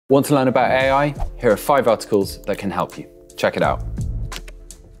Want to learn about AI? Here are 5 articles that can help you. Check it out.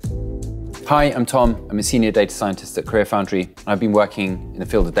 Hi, I'm Tom. I'm a senior data scientist at CareerFoundry, and I've been working in the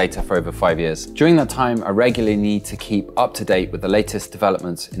field of data for over 5 years. During that time, I regularly need to keep up to date with the latest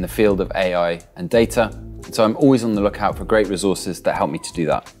developments in the field of AI and data, so I'm always on the lookout for great resources that help me to do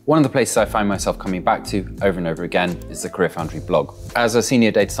that. One of the places I find myself coming back to over and over again is the CareerFoundry blog. As a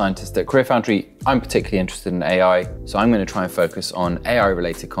senior data scientist at CareerFoundry, I'm particularly interested in AI, so I'm going to try and focus on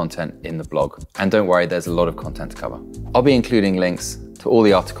AI-related content in the blog. And don't worry, there's a lot of content to cover. I'll be including links to all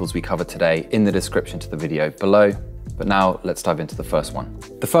the articles we cover today in the description to the video below. But now let's dive into the first one.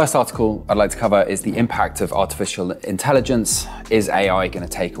 The first article I'd like to cover is the impact of artificial intelligence. Is AI going to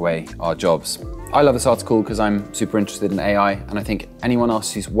take away our jobs? I love this article because I'm super interested in AI, and I think anyone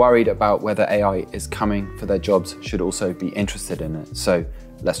else who's worried about whether AI is coming for their jobs should also be interested in it. So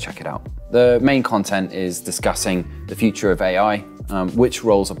let's check it out. The main content is discussing the future of AI, which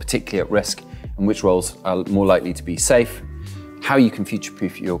roles are particularly at risk and which roles are more likely to be safe, how you can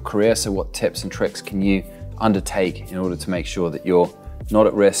future-proof your career, so what tips and tricks can you undertake in order to make sure that you're not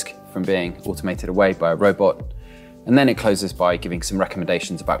at risk from being automated away by a robot. And then it closes by giving some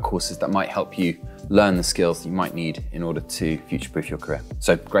recommendations about courses that might help you learn the skills you might need in order to future-proof your career.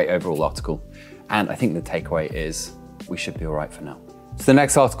 So great overall article. And I think the takeaway is we should be all right for now. So the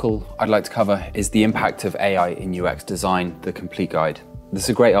next article I'd like to cover is the impact of AI in UX design, the complete guide. This is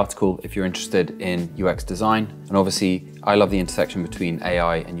a great article if you're interested in UX design. And obviously I love the intersection between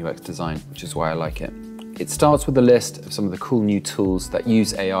AI and UX design, which is why I like it. It starts with a list of some of the cool new tools that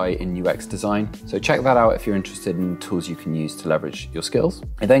use AI in UX design. So check that out if you're interested in tools you can use to leverage your skills.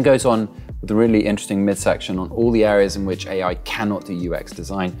 It then goes on with a really interesting midsection on all the areas in which AI cannot do UX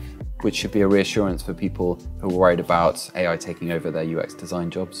design, which should be a reassurance for people who are worried about AI taking over their UX design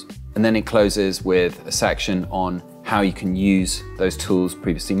jobs. And then it closes with a section on how you can use those tools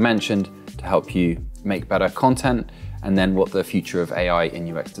previously mentioned to help you make better content, and then what the future of AI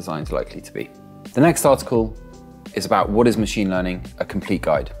in UX design is likely to be. The next article is about what is machine learning, a complete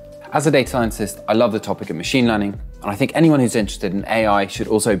guide. As a data scientist, I love the topic of machine learning, and I think anyone who's interested in AI should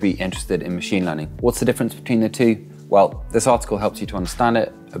also be interested in machine learning. What's the difference between the two? Well, this article helps you to understand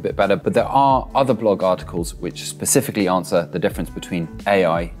it a bit better, but there are other blog articles which specifically answer the difference between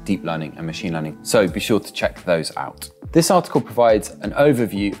AI, deep learning, and machine learning. So be sure to check those out. This article provides an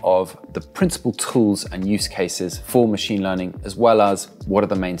overview of the principal tools and use cases for machine learning, as well as what are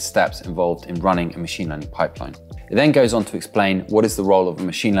the main steps involved in running a machine learning pipeline. It then goes on to explain what is the role of a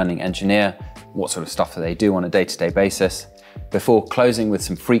machine learning engineer, what sort of stuff do they do on a day-to-day basis, before closing with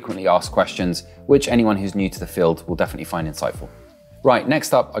some frequently asked questions, which anyone who's new to the field will definitely find insightful. Right,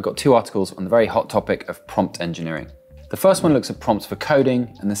 next up, I've got 2 articles on the very hot topic of prompt engineering. The first one looks at prompts for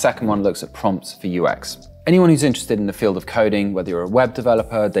coding, and the second one looks at prompts for UX. Anyone who's interested in the field of coding, whether you're a web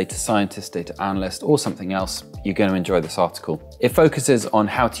developer, data scientist, data analyst, or something else, you're going to enjoy this article. It focuses on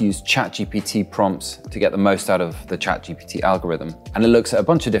how to use ChatGPT prompts to get the most out of the ChatGPT algorithm. And it looks at a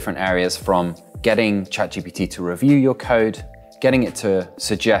bunch of different areas, from getting ChatGPT to review your code, getting it to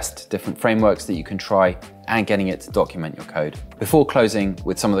suggest different frameworks that you can try, and getting it to document your code, before closing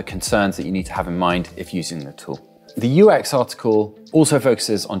with some of the concerns that you need to have in mind if using the tool. The UX article also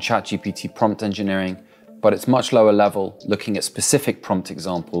focuses on ChatGPT prompt engineering, but it's much lower level, looking at specific prompt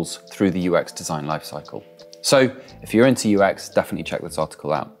examples through the UX design lifecycle. So if you're into UX, definitely check this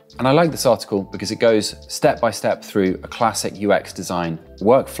article out. And I like this article because it goes step by step through a classic UX design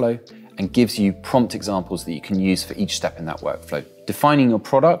workflow and gives you prompt examples that you can use for each step in that workflow. Defining your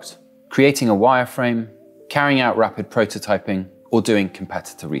product, creating a wireframe, carrying out rapid prototyping, or doing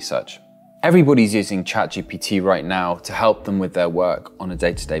competitor research. Everybody's using ChatGPT right now to help them with their work on a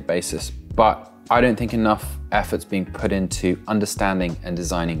day-to-day basis, but I don't think enough effort's being put into understanding and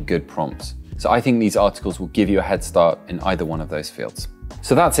designing good prompts. So I think these articles will give you a head start in either one of those fields.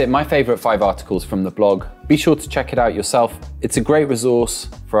 So that's it, my favorite 5 articles from the blog. Be sure to check it out yourself. It's a great resource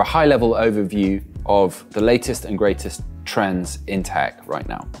for a high-level overview of the latest and greatest trends in tech right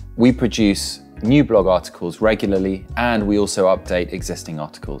now. We produce new blog articles regularly, and we also update existing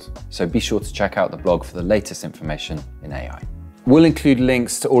articles. So be sure to check out the blog for the latest information in AI. We'll include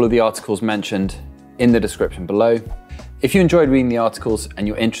links to all of the articles mentioned in the description below. If you enjoyed reading the articles and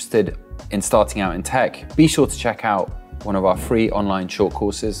you're interested in starting out in tech, be sure to check out one of our free online short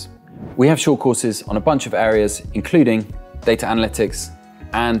courses. We have short courses on a bunch of areas, including data analytics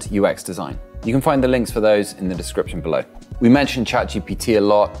and UX design. You can find the links for those in the description below. We mentioned ChatGPT a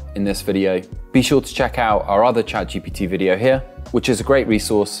lot in this video. Be sure to check out our other ChatGPT video here, which is a great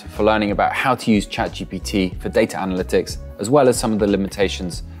resource for learning about how to use ChatGPT for data analytics, as well as some of the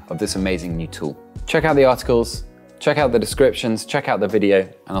limitations of this amazing new tool. Check out the articles, check out the descriptions, check out the video,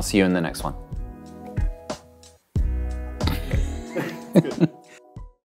 and I'll see you in the next one.